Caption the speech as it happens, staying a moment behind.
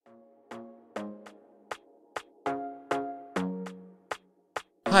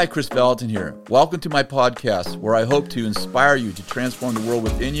Hi, Chris Valentin here. Welcome to my podcast where I hope to inspire you to transform the world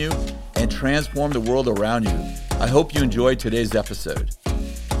within you and transform the world around you. I hope you enjoyed today's episode.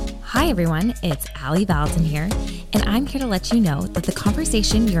 Hi everyone, it's Allie Valentin here, and I'm here to let you know that the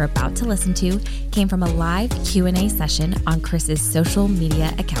conversation you're about to listen to came from a live Q&A session on Chris's social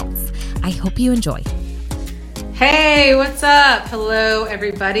media accounts. I hope you enjoy. Hey, what's up? Hello,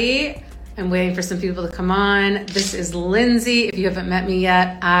 everybody. I'm waiting for some people to come on. This is Lindsay. If you haven't met me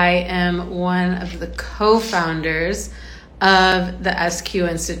yet, I am one of the co-founders of the SQ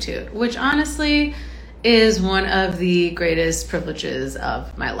Institute, which honestly is one of the greatest privileges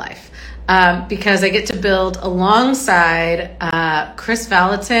of my life because I get to build alongside Chris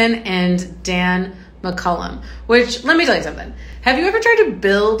Valentin and Dan McCullum, which, let me tell you something. Have you ever tried to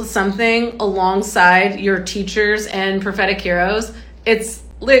build something alongside your teachers and prophetic heroes? It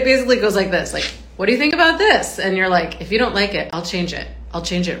basically goes like this, like, what do you think about this? And you're like, if you don't like it, I'll change it. I'll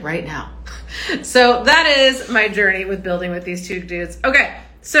change it right now. So that is my journey with building with these two dudes. Okay,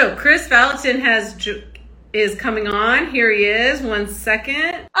 so Chris Valentin is coming on. Here he is. 1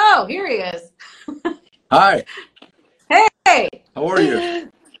 second. Oh, here he is. Hi. Hey. How are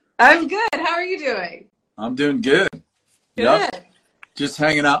you? I'm good. How are you doing? I'm doing good. Good. Yep. Just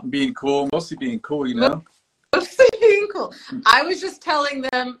hanging out and being cool. Mostly being cool, you know? Mostly being cool. I was just telling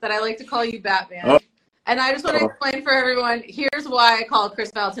them that I like to call you Batman. Oh. And I just want to explain for everyone, here's why I call Chris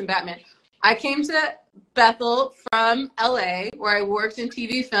Valentin Batman. I came to Bethel from LA, where I worked in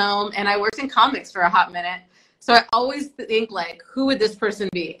TV film, and I worked in comics for a hot minute. So I always think, like, who would this person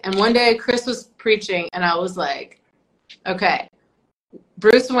be? And one day Chris was preaching, and I was like, okay,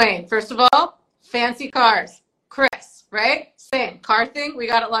 Bruce Wayne, first of all, fancy cars. Chris, right? Same car thing. We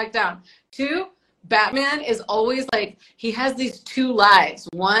got it locked down. 2, Batman is always like, he has these 2 lives,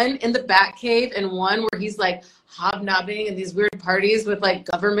 one in the Batcave and one where he's like hobnobbing in these weird parties with like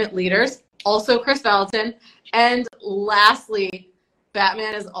government leaders. Also Chris Valentin. And lastly,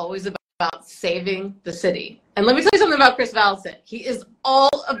 Batman is always about saving the city. And let me tell you something about Chris Valentin. He is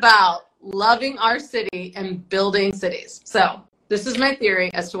all about loving our city and building cities. So this is my theory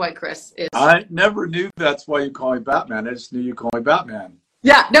as to why Chris is. I never knew that's why you call me Batman. I just knew you call me Batman.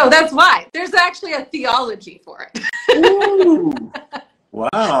 Yeah, no, that's why. There's actually a theology for it. Ooh,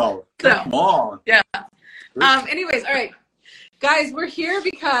 wow. Come on. Yeah. Anyways, all right. Guys, we're here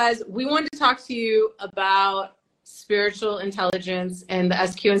because we wanted to talk to you about spiritual intelligence and the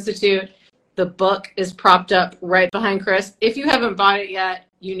SQ Institute. The book is propped up right behind Chris. If you haven't bought it yet,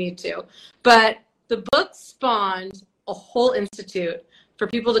 you need to. But the book spawned a whole institute for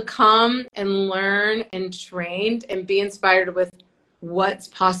people to come and learn and train and be inspired with what's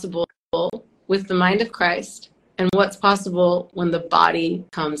possible with the mind of Christ and what's possible when the body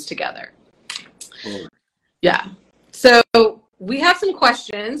comes together. Cool. Yeah. So we have some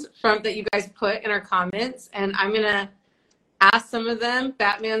questions that you guys put in our comments, and I'm going to ask some of them.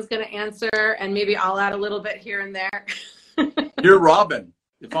 Batman's going to answer, and maybe I'll add a little bit here and there. You're Robin.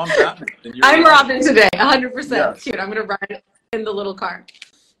 If I'm Batman, then you're I'm Robin today, 100%. Yes. Cute. I'm going to ride in the little car.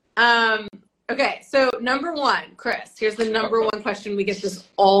 Okay, so number 1, Chris, here's the number 1 question. We get this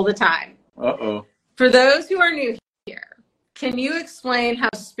all the time. Uh-oh. For those who are new here, can you explain how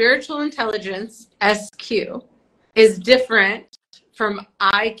spiritual intelligence, SQ, is different from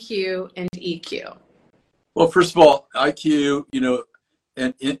IQ and EQ? Well, first of all, IQ,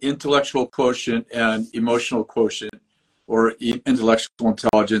 an intellectual quotient and emotional quotient, or intellectual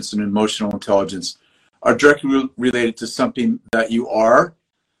intelligence and emotional intelligence, are directly related to something that you are,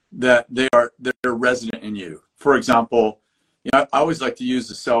 that they're resident in you. For example, I always like to use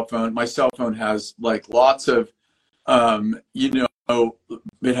the cell phone. My cell phone has like lots of, it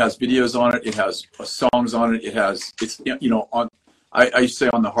has videos on it. It has songs on it. I used to say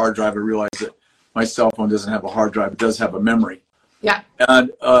on the hard drive. I realized that my cell phone doesn't have a hard drive. It does have a memory. Yeah.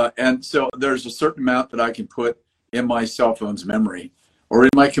 And so there's a certain amount that I can put in my cell phone's memory, or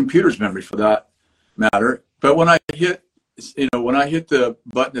in my computer's memory for that matter. But when I hit the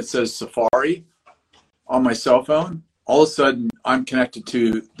button that says Safari on my cell phone, all of a sudden I'm connected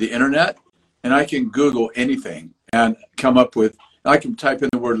to the internet, and I can Google anything and come up with, I can type in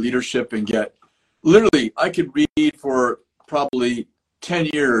the word leadership and I could read for probably 10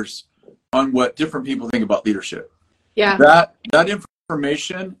 years on what different people think about leadership. Yeah. That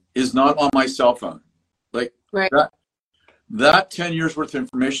information is not on my cell phone. Like right. that 10 years worth of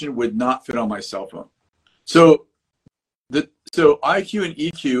information would not fit on my cell phone. So IQ and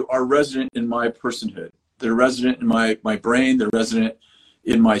EQ are resident in my personhood. They're resident in my brain. They're resident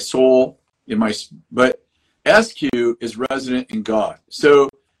in my soul. But SQ is resident in God. So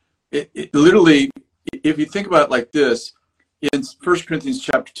it literally, if you think about it like this, in 1 Corinthians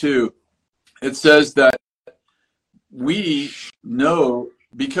chapter 2, it says that we know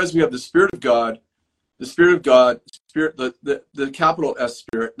because we have the Spirit of God, the capital S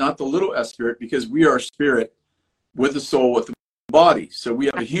Spirit, not the little s Spirit, because we are spirit with a soul, with a body. So we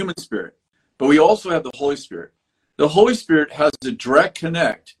have a human spirit, but we also have the Holy Spirit. The Holy Spirit has a direct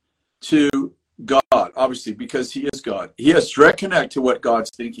connect to God, obviously, because he is God. He has direct connect to what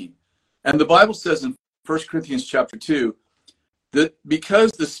God's thinking. And the Bible says in 1 Corinthians chapter 2, that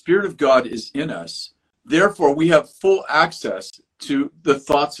because the Spirit of God is in us, therefore we have full access to the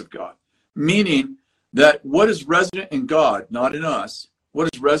thoughts of God. Meaning that what is resident in God, not in us, what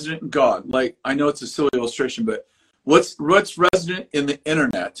is resident in God, like, I know it's a silly illustration, but what's resident in the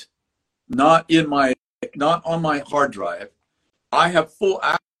internet, not on my hard drive, I have full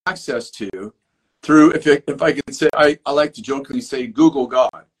access to through, if I can say, I like to jokingly say, Google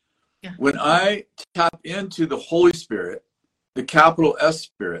God. Yeah. When I tap into the Holy Spirit, the capital S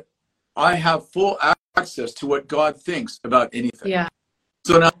Spirit, I have full access to what God thinks about anything. Yeah.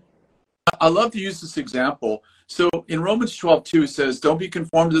 So now, I love to use this example. So in Romans 12:2 it says, don't be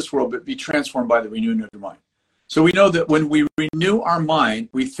conformed to this world, but be transformed by the renewing of your mind. So we know that when we renew our mind,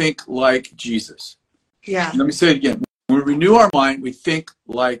 we think like Jesus. Yeah. Let me say it again. When we renew our mind, we think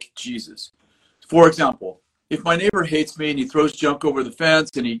like Jesus. For example, if my neighbor hates me and he throws junk over the fence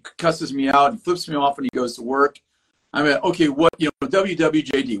and he cusses me out and flips me off when he goes to work, I mean, okay,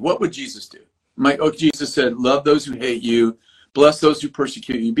 WWJD, what would Jesus do? Jesus said, love those who hate you, bless those who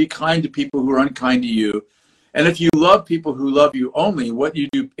persecute you, be kind to people who are unkind to you. And if you love people who love you only, what do you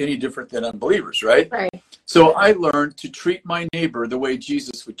do any different than unbelievers, right? Right. So I learned to treat my neighbor the way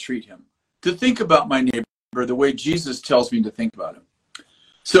Jesus would treat him, to think about my neighbor the way Jesus tells me to think about him.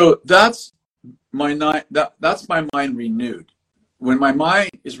 So that's my mind renewed. When my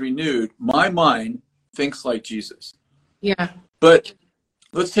mind is renewed, my mind thinks like Jesus. Yeah. But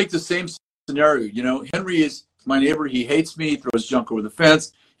let's take the same scenario. Henry is my neighbor. He hates me. He throws junk over the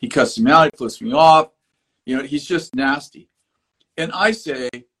fence. He cusses me out. He flips me off. He's just nasty. And I say,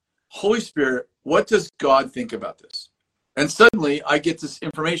 Holy Spirit, what does God think about this? And suddenly I get this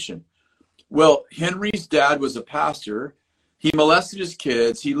information. Well, Henry's dad was a pastor. He molested his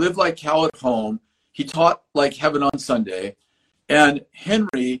kids. He lived like hell at home. He taught like heaven on Sunday. And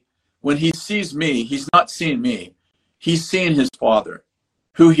Henry, when he sees me, he's not seeing me. He's seeing his father,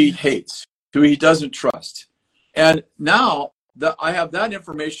 who he hates, who he doesn't trust. And now that I have that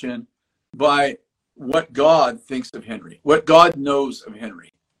information by what God thinks of Henry, what God knows of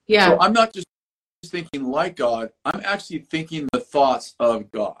Henry. Yeah. So I'm not just thinking like God, I'm actually thinking the thoughts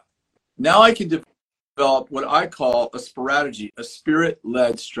of God. Now I can develop what I call a strategy, a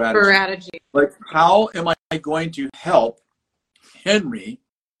spirit-led strategy. Like, how am I going to help Henry,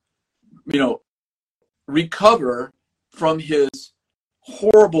 recover from his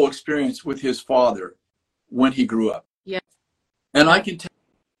horrible experience with his father when he grew up? Yeah. And I can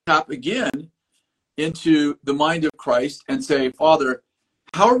tap again into the mind of Christ and say, Father,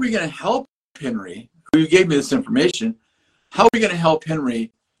 how are we going to help Henry, who gave me this information? How are we going to help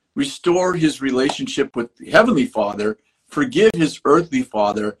Henry restore his relationship with the Heavenly Father, forgive his earthly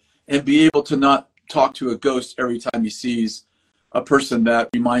father, and be able to not talk to a ghost every time he sees a person that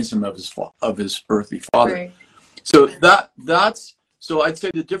reminds him of his earthly father? Right. So so I'd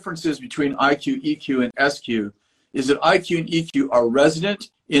say the differences between IQ, EQ, and SQ is that IQ and EQ are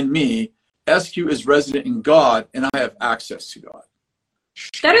resident in me, SQ is resident in God, and I have access to God.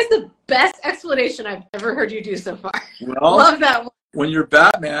 That is the best explanation I've ever heard you do so far. Well, love that one. When you're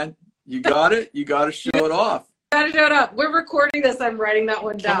Batman, you got it. You got to show it off. You got to show it up. We're recording this. I'm writing that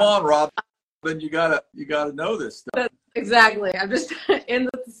one down. Come on, Robin. You gotta know this stuff. Exactly. I'm just in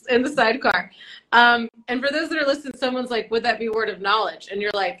the sidecar. And for those that are listening, someone's like, would that be word of knowledge? And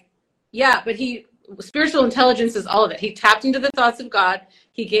you're like, yeah, but spiritual intelligence is all of it. He tapped into the thoughts of God.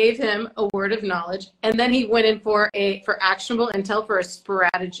 He gave him a word of knowledge, and then he went in for actionable intel, for a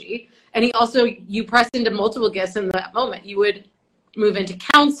strategy. And you pressed into multiple gifts in that moment. You would move into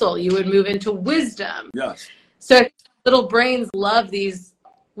counsel. You would move into wisdom. Yes. So little brains love these.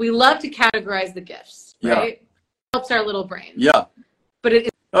 We love to categorize the gifts, right? It helps our little brains. Yeah. But it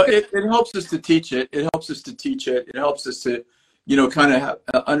helps us to teach it. It helps us to teach it. It helps us to, kind of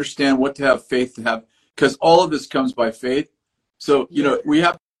understand what to have faith to have, because all of this comes by faith. So, we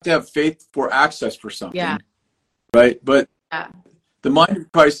have to have faith for access for something. Yeah. Right. But the mind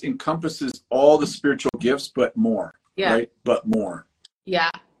of Christ encompasses all the spiritual gifts, but more. Yeah. Right. But more.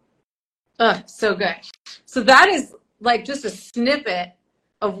 Yeah. So good. So that is like just a snippet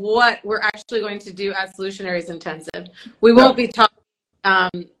of what we're actually going to do at Solutionaries Intensive. We won't be talking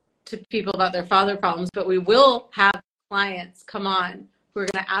to people about their father problems, but we will have clients come on who are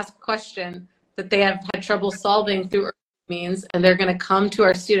going to ask a question that they have had trouble solving through early means, and they're going to come to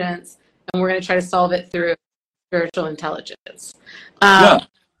our students, and we're going to try to solve it through spiritual intelligence. Yeah,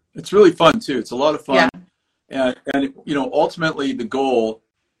 it's really fun too. It's a lot of fun. Yeah. And you know, ultimately the goal,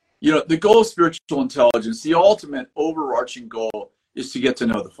 you know, the goal of spiritual intelligence, the ultimate overarching goal is to get to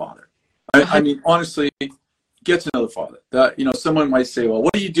know the Father. I mean, honestly, get to know the Father. That, you know, someone might say, well,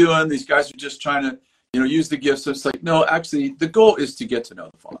 what are you doing? These guys are just trying to, you know, use the gifts. It's like, no, actually, the goal is to get to know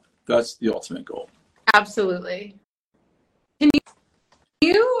the Father. That's the ultimate goal. Absolutely. Can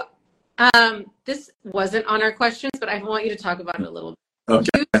you, this wasn't on our questions, but I want you to talk about it a little bit.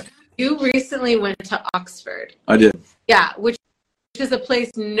 Okay. You recently went to Oxford. I did. Yeah, which is a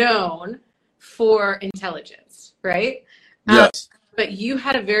place known for intelligence, right? Yes. But you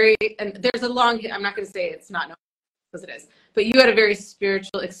had a very, and there's a long, I'm not going to say it's not known because it is, but you had a very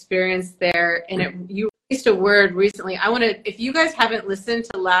spiritual experience there, and you released a word recently. I want to, if you guys haven't listened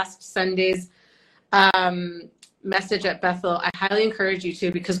to last Sunday's message at Bethel, I highly encourage you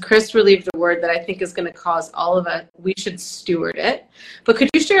to, because Chris relieved a word that I think is going to cause all of us, we should steward it. But could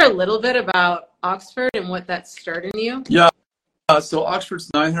you share a little bit about Oxford and what that stirred in you? Yeah. So Oxford's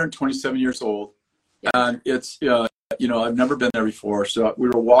 927 years old, and it's, you know, I've never been there before. So we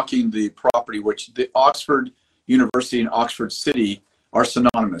were walking the property, which the Oxford University and Oxford City are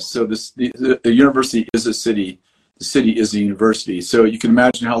synonymous. So the university is a city, the city is a university. So you can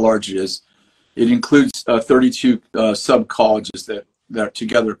imagine how large it is. It includes 32 sub-colleges that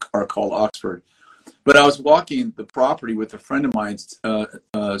together are called Oxford. But I was walking the property with a friend of mine,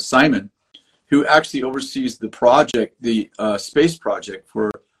 Simon, who actually oversees the project, the space project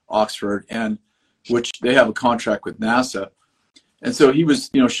for Oxford, and which they have a contract with NASA. And so he was,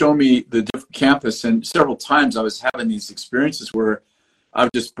 you know, showing me the different campus, and several times I was having these experiences where I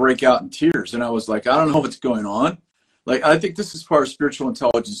would just break out in tears, and I was like, I don't know what's going on. Like, I think this is part of spiritual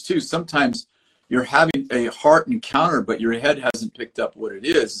intelligence too. Sometimes you're having a heart encounter, but your head hasn't picked up what it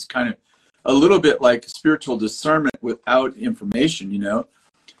is. It's kind of a little bit like spiritual discernment without information, you know.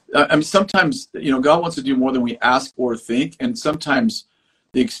 I mean, sometimes, you know, God wants to do more than we ask or think, and sometimes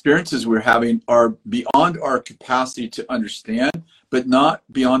the experiences we're having are beyond our capacity to understand, but not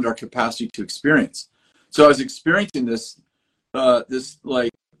beyond our capacity to experience. So I was experiencing this, this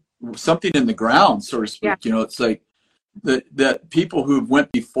like something in the ground, so to speak. Yeah. You know, it's like that people who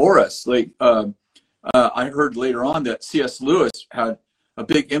went before us. Like I heard later on that C.S. Lewis had a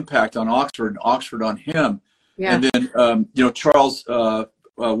big impact on Oxford, and Oxford on him. Yeah. And then you know, Charles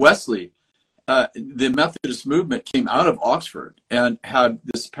Wesley. The Methodist movement came out of Oxford and had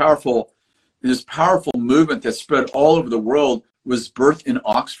this powerful movement that spread all over the world, was birthed in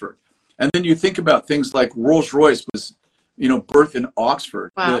Oxford. And then you think about things like Rolls-Royce was, you know, birthed in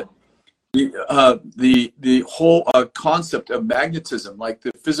Oxford. Wow. The whole concept of magnetism, like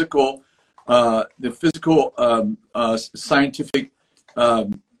the physical scientific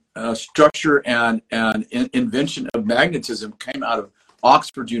structure and invention of magnetism, came out of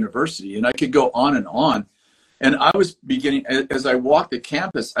Oxford University. And I could go on. And I was beginning, as I walked the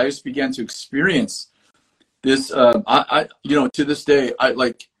campus, I just began to experience this. You know, to this day, I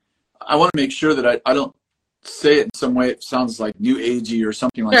want to make sure that I don't say it in some way it sounds like new agey or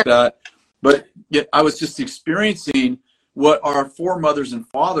something like that. But yet I was just experiencing what our foremothers and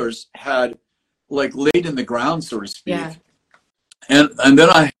fathers had like laid in the ground, so to speak. Yeah. And then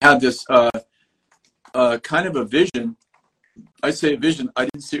I had this kind of a vision. I say a vision, I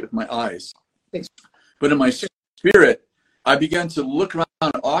didn't see it with my eyes. But in my spirit, I began to look around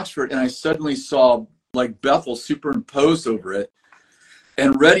at Oxford, and I suddenly saw like Bethel superimposed over it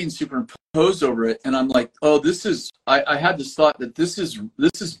and Reading superimposed over it. And I'm like, oh, this is, I had this thought that this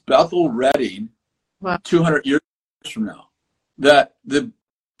is Bethel Reading. Wow. 200 years from now. That the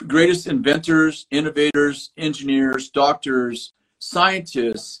greatest inventors, innovators, engineers, doctors,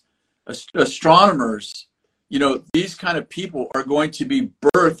 scientists, astronomers, you know, these kind of people are going to be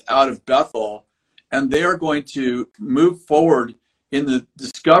birthed out of Bethel, and they are going to move forward in the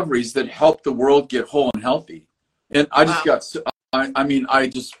discoveries that help the world get whole and healthy. And I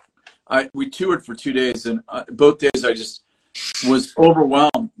just got, we toured for 2 days, and both days I just was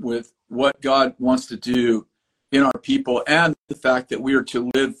overwhelmed with what God wants to do in our people, and the fact that we are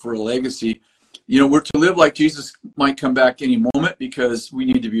to live for a legacy. You know, we're to live like Jesus might come back any moment, because we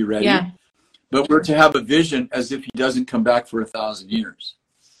need to be ready. Yeah. But we're to have a vision as if he doesn't come back for 1,000 years.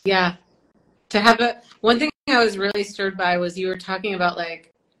 Yeah. To have one thing I was really stirred by was you were talking about,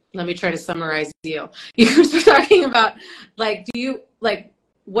 like, let me try to summarize you. You were talking about, like,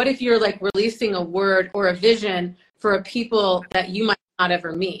 what if you're like releasing a word or a vision for a people that you might not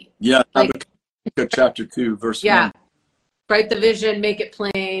ever meet? Yeah. Like, chapter 2, verse 1. write the vision, make it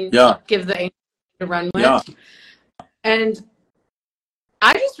plain, Yeah. give the angel to run with. Yeah. And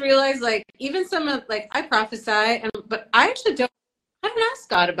I just realized, like, even some of, like, I prophesy, but I actually don't ask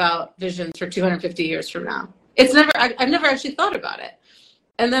God about visions for 250 years from now. It's never, I've never actually thought about it.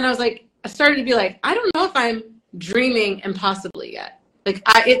 And then I was like, I started to be like, I don't know if I'm dreaming impossibly yet. Like,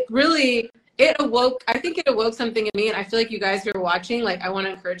 it awoke, I think it awoke something in me. And I feel like you guys who are watching, like, I want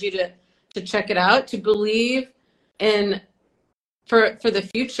to encourage you to check it out, to believe in, for the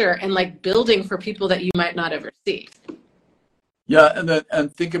future, and like building for people that you might not ever see. Yeah.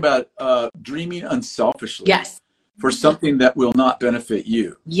 And think about dreaming unselfishly. Yes. For something that will not benefit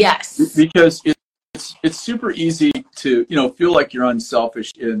you. Yes. Because it's super easy to, feel like you're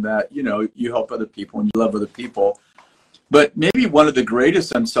unselfish in that, you help other people and you love other people. But maybe one of the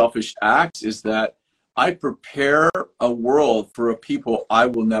greatest unselfish acts is that I prepare a world for a people I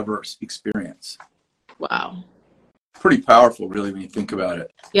will never experience. Wow. Pretty powerful, really, when you think about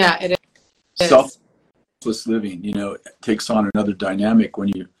it. Yeah, it is. Selfless living, takes on another dynamic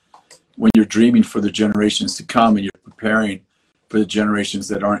when you're dreaming for the generations to come and you're preparing for the generations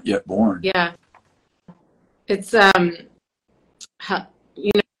that aren't yet born. Yeah. It's,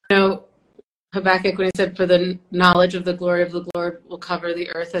 Habakkuk, when he said, for the knowledge of the glory will cover the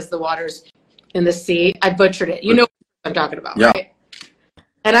earth as the waters in the sea. I butchered it. You know what I'm talking about, yeah. Right?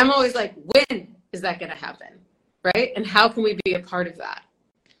 And I'm always like, when is that going to happen? Right? And how can we be a part of that?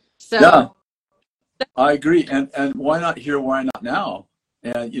 So yeah, I agree. And why not here? Why not now?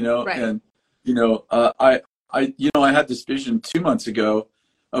 And, right. I had this vision 2 months ago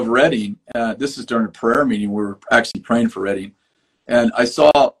of Reading. This is during a prayer meeting. We were actually praying for Reading. And I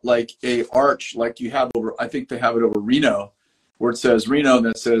saw like a arch, like you have over, I think they have it over Reno, where it says Reno, and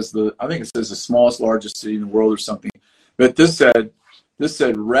it says I think it says the smallest, largest city in the world or something. But this said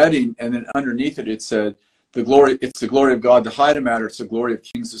Reading, and then underneath it, it said it's the glory of God to hide a matter. It's the glory of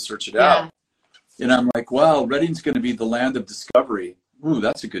kings to search it out. And I'm like, wow, Reading's going to be the land of discovery. Ooh,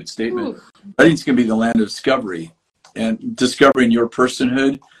 that's a good statement. Ooh. Reading's going to be the land of discovery, and discovering your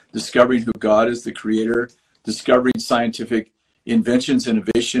personhood, discovering who God is, the creator, discovering scientific inventions,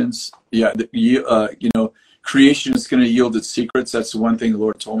 innovations. Yeah, creation is going to yield its secrets. That's the one thing the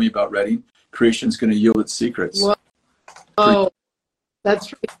Lord told me about Reading. Creation is going to yield its secrets. Whoa. Oh,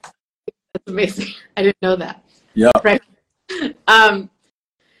 that's amazing. I didn't know that. Yeah. Right.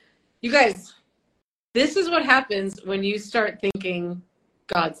 You guys, this is what happens when you start thinking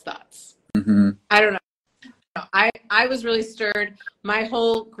God's thoughts. Mm-hmm. I don't know. I was really stirred. My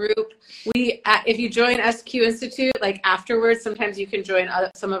whole group, if you join SQ Institute, like afterwards, sometimes you can join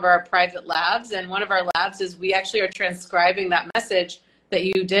some of our private labs. And one of our labs is we actually are transcribing that message that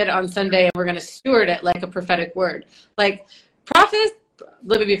you did on Sunday, and we're going to steward it like a prophetic word. Like prophets,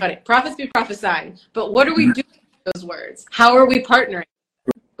 let me be funny, prophets be prophesying. But what are we doing with those words? How are we partnering?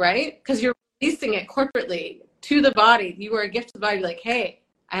 Right? Because you're releasing it corporately to the body. You are a gift to the body. Like, hey,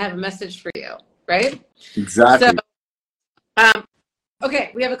 I have a message for you. Right? Exactly. So,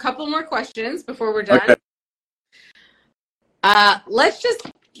 okay, we have a couple more questions before we're done. Okay.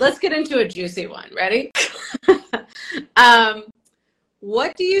 Let's get into a juicy one. Ready?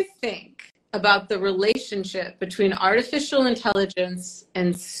 What do you think about the relationship between artificial intelligence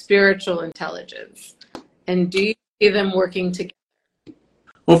and spiritual intelligence? And do you see them working together?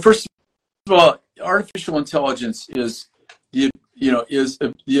 Well, first of all, artificial intelligence is the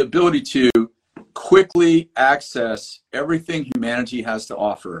ability to quickly access everything humanity has to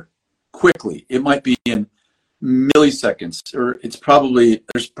offer quickly. It might be in milliseconds, or there's probably,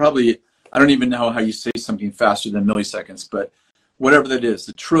 I don't even know how you say something faster than milliseconds, but whatever that is,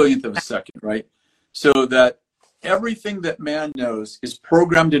 the trillionth of a second, right? So that everything that man knows is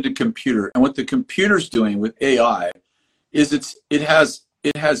programmed into a computer. And what the computer's doing with AI is it has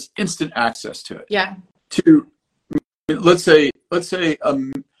instant access to it. Yeah. To let's say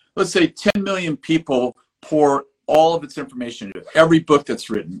 10 million people pour all of its information into it. Every book that's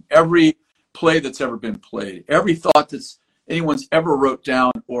written, every play that's ever been played, every thought that's anyone's ever wrote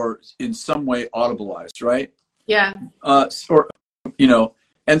down or in some way audibleized, right? Yeah.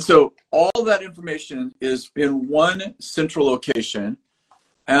 And so all that information is in one central location,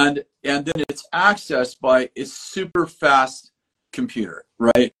 and then it's accessed by a super fast computer,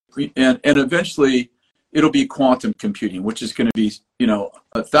 right? And eventually it'll be quantum computing, which is going to be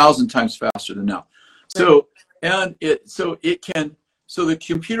 1,000 times faster than now. So the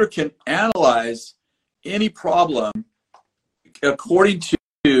computer can analyze any problem according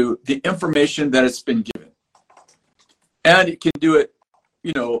to the information that it's been given, and it can do it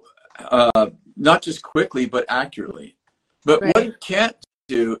not just quickly but accurately. But right. What it can't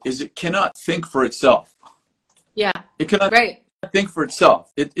do is it cannot think for itself. Yeah. It cannot Right. think for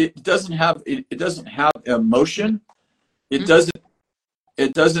itself. It doesn't have emotion. It doesn't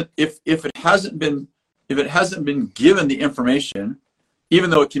if it hasn't been given the information, even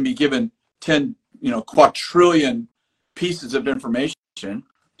though it can be given 10 quadrillion pieces of information,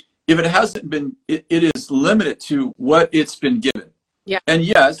 if it hasn't been, it is limited to what it's been given. Yeah. And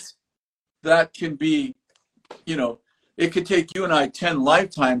yes, that can be, it could take you and I 10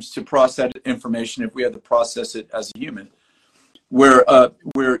 lifetimes to process information if we had to process it as a human. Where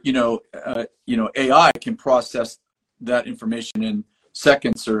AI can process that information in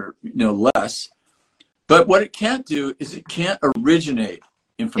seconds or less. But what it can't do is it can't originate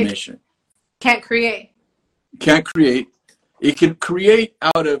information. Can't create. Can't create. It can create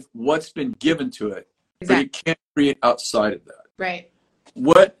out of what's been given to it, Exactly. but it can't create outside of that. Right.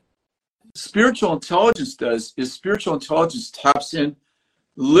 What spiritual intelligence does is spiritual intelligence taps in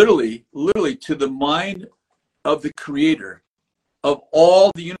literally to the mind of the creator of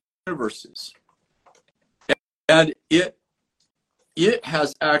all the universes. And it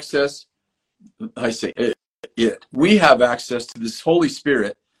has access, we have access to this Holy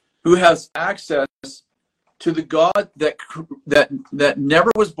Spirit who has access to the God that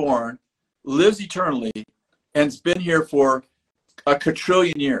never was born, lives eternally, and's been here for a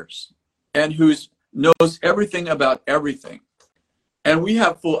quadrillion years, and who knows everything about everything. And we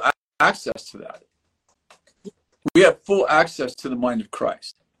have full access to that. We have full access to the mind of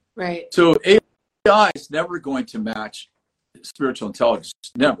Christ. Right. So AI is never going to match spiritual intelligence.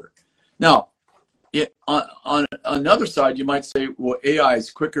 Never. Now, on another side, you might say, well, AI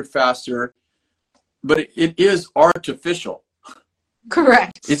is quicker, faster, but it is artificial.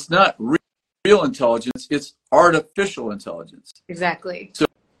 Correct. It's not real intelligence. It's artificial intelligence. Exactly.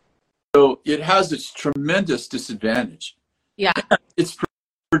 So it has its tremendous disadvantage. Yeah. It's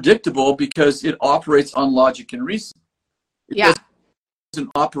predictable because it operates on logic and reason. It doesn't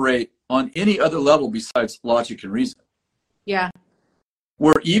operate on any other level besides logic and reason. Yeah.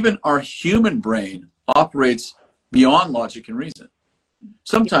 Where even our human brain operates beyond logic and reason.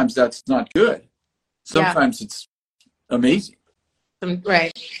 Sometimes that's not good. Sometimes it's amazing.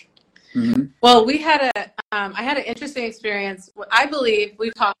 Right. Mm-hmm. Well, I had an interesting experience. I believe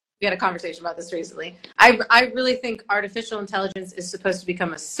we had a conversation about this recently. I really think artificial intelligence is supposed to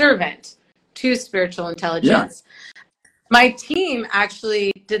become a servant to spiritual intelligence. Yeah. My team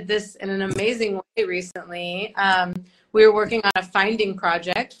actually did this in an amazing way recently. We were working on a finding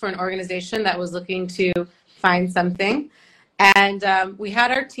project for an organization that was looking to find something. And we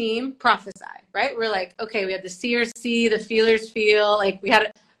had our team prophesy, right? We're like, okay, we had the seers see, the feelers feel. Like we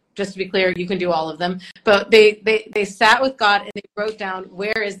had, just to be clear, you can do all of them. But they sat with God and they wrote down,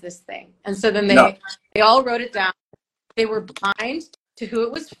 where is this thing? And so then they all wrote it down. They were blind to who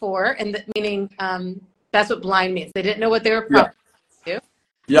it was for, and meaning that's what blind means. They didn't know what they were prophesying to.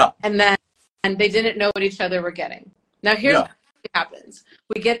 Yeah. And they didn't know what each other were getting. Now here's what happens.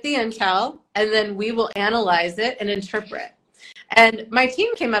 We get the intel and then we will analyze it and interpret. And my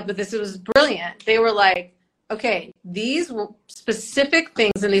team came up with this. It was brilliant. They were like, okay, these specific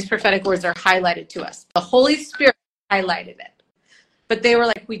things in these prophetic words are highlighted to us. The Holy Spirit highlighted it. But they were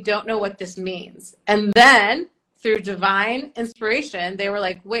like, we don't know what this means. And then through divine inspiration, they were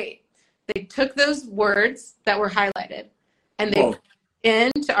like, wait, they took those words that were highlighted and they put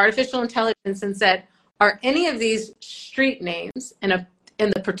into artificial intelligence and said, are any of these street names in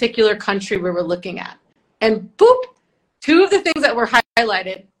the particular country we were looking at? And boop, two of the things that were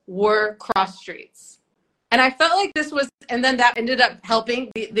highlighted were cross streets. And I felt like this was, and then that ended up helping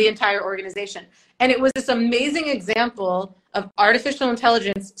the entire organization. And it was this amazing example of artificial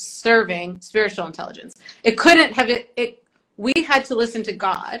intelligence serving spiritual intelligence. It couldn't have we had to listen to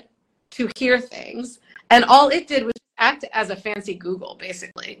God to hear things. And all it did was act as a fancy Google,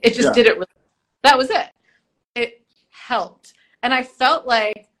 basically. It just did it really. That was it. It helped. And I felt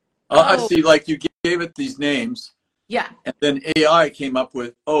like, I see, like you gave it these names. Yeah. And then AI came up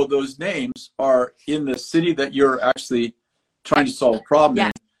with, those names are in the city that you're actually trying to solve a problem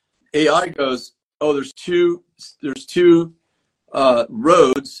in. AI goes, there's two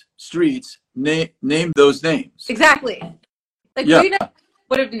roads, streets, name those names. Exactly. Like we never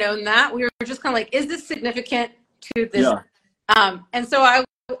would have known that. We were just kind of like, is this significant to this? Yeah. And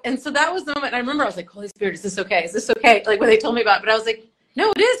so that was the moment. I remember I was like, Holy Spirit, is this okay? Is this okay? Like when they told me about it, but I was like,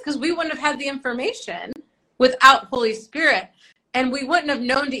 no, it is, because we wouldn't have had the information without Holy Spirit. And we wouldn't have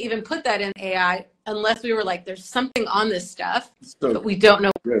known to even put that in AI unless we were like, there's something on this stuff, but we don't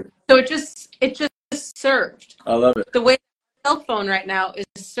know. Good. So it just served. I love it. The way the cell phone right now is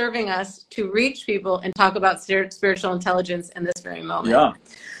serving us to reach people and talk about spiritual intelligence in this very moment. Yeah.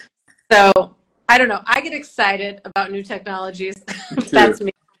 So I don't know. I get excited about new technologies. That's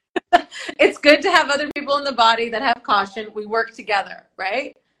me. It's good to have other people in the body that have caution. We work together,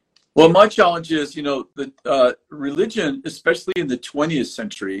 right? Well, my challenge is, the religion, especially in the 20th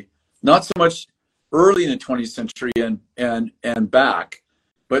century, not so much early in the 20th century and back,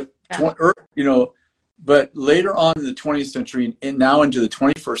 but but later on in the 20th century and now into the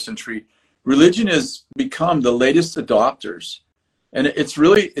 21st century, religion has become the latest adopters, and it's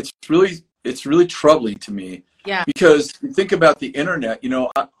really troubling to me. Yeah. Because you think about the internet,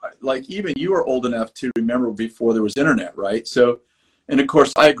 like even you were old enough to remember before there was internet, right? So, and of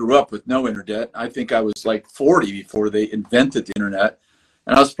course, I grew up with no internet. I think I was like 40 before they invented the internet.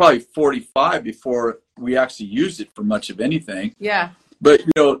 And I was probably 45 before we actually used it for much of anything. Yeah. But,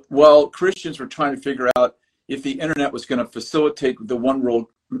 while Christians were trying to figure out if the internet was going to facilitate the one world,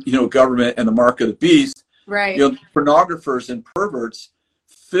 government and the mark of the beast, right? Pornographers and perverts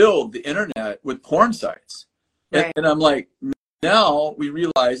filled the internet with porn sites. Right. And I'm like, now we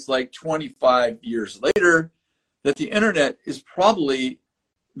realize, like 25 years later, that the internet is probably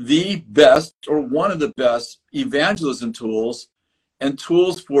the best or one of the best evangelism tools and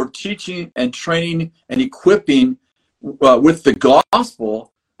tools for teaching and training and equipping with the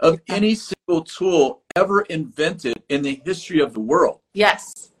gospel of any single tool ever invented in the history of the world.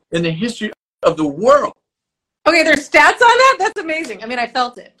 Yes. In the history of the world. Okay, there's stats on that? That's amazing. I mean, I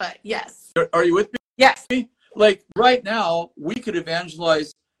felt it, but yes. Are you with me? Yes. Like right now, we could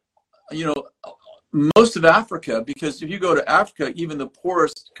evangelize, most of Africa, because if you go to Africa, even the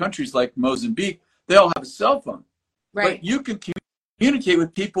poorest countries like Mozambique, they all have a cell phone. Right. But you can communicate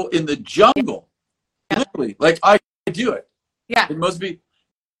with people in the jungle, literally, like I do it. Yeah. In Mozambique.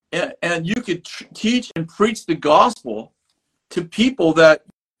 And you could teach and preach the gospel to people that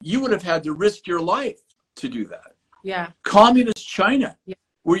you would have had to risk your life to do that. Yeah. Communist China,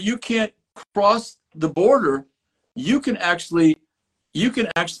 where you can't cross the border, you can actually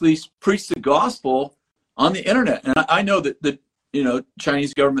preach the gospel on the internet. And I know that the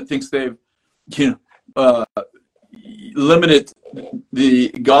Chinese government thinks they've limited the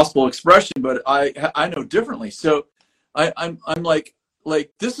gospel expression, but I know differently. So I'm like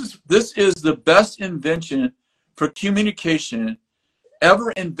this is the best invention for communication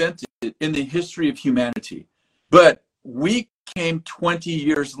ever invented in the history of humanity. But we came 20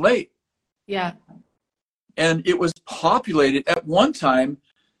 years late. Yeah. And it was populated at one time.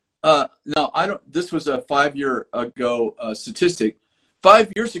 This was a 5 year ago statistic.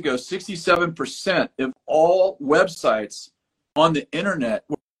 5 years ago, 67% of all websites on the internet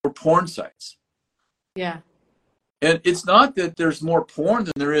were porn sites. Yeah. And it's not that there's more porn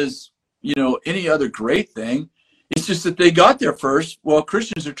than there is, any other great thing. It's just that they got there first. Well,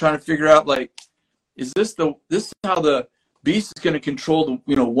 Christians are trying to figure out, like, is this how the beast is going to control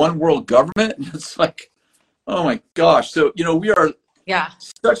the, one world government? And it's like, oh my gosh. So, we are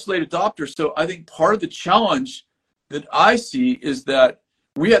such late adopters. So I think part of the challenge that I see is that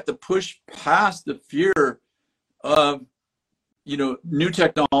we have to push past the fear of, new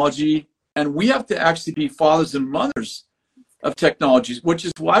technology, and we have to actually be fathers and mothers of technologies, which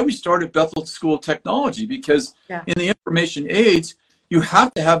is why we started Bethel School of Technology, because in the information age, you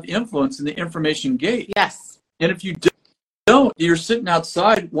have to have influence in the information gate. Yes. And if you don't, you're sitting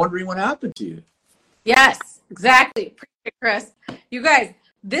outside wondering what happened to you. Yes, exactly. Appreciate it, Chris. You guys,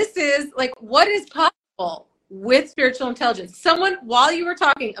 this is like what is possible with spiritual intelligence. Someone, while you were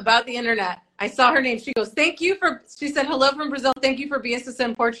talking about the internet, I saw her name. She goes, she said, hello from Brazil. Thank you for BSS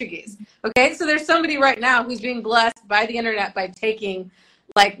in Portuguese. Okay, so there's somebody right now who's being blessed by the internet by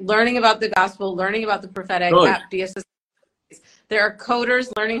learning about the gospel, learning about the prophetic at BSS. There are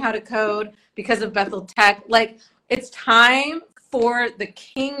coders learning how to code because of Bethel Tech. Like, it's time for the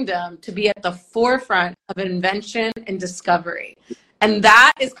kingdom to be at the forefront of invention and discovery. And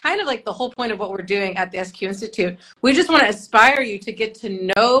that is kind of like the whole point of what we're doing at the SQ Institute. We just want to aspire you to get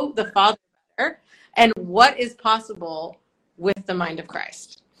to know the Father better and what is possible with the mind of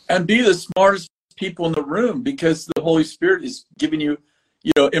Christ. And be the smartest people in the room, because the Holy Spirit is giving you,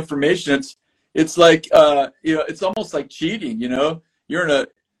 information. It's like, it's almost like cheating, You're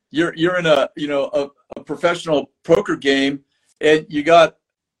in a professional poker game, and you got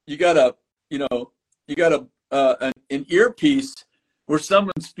an earpiece where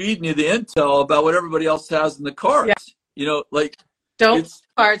someone's feeding you the intel about what everybody else has in the cards. Don't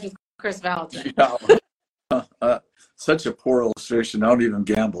cards with Chris Valentin. Such a poor illustration. I don't even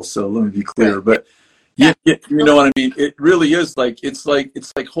gamble, so let me be clear. But you know what I mean. It really is it's like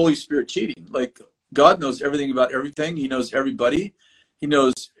Holy Spirit cheating. Like, God knows everything about everything. He knows everybody. He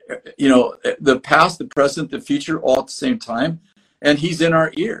knows the past, the present, the future, all at the same time. And he's in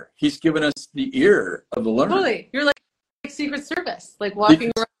our ear. He's given us the ear of the learner. Totally. You're like Secret Service, like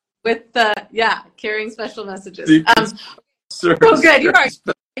walking around with carrying special messages. Service. Oh, good.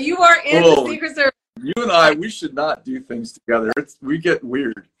 You are in the Secret Service. You and I, we should not do things together. We get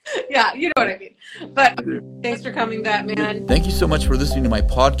weird. Yeah, you know what I mean. But thanks for coming, Batman. Thank you so much for listening to my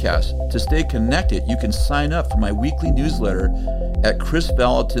podcast. To stay connected, you can sign up for my weekly newsletter at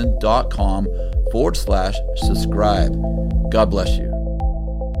chrisvalentin.com/subscribe. God bless you.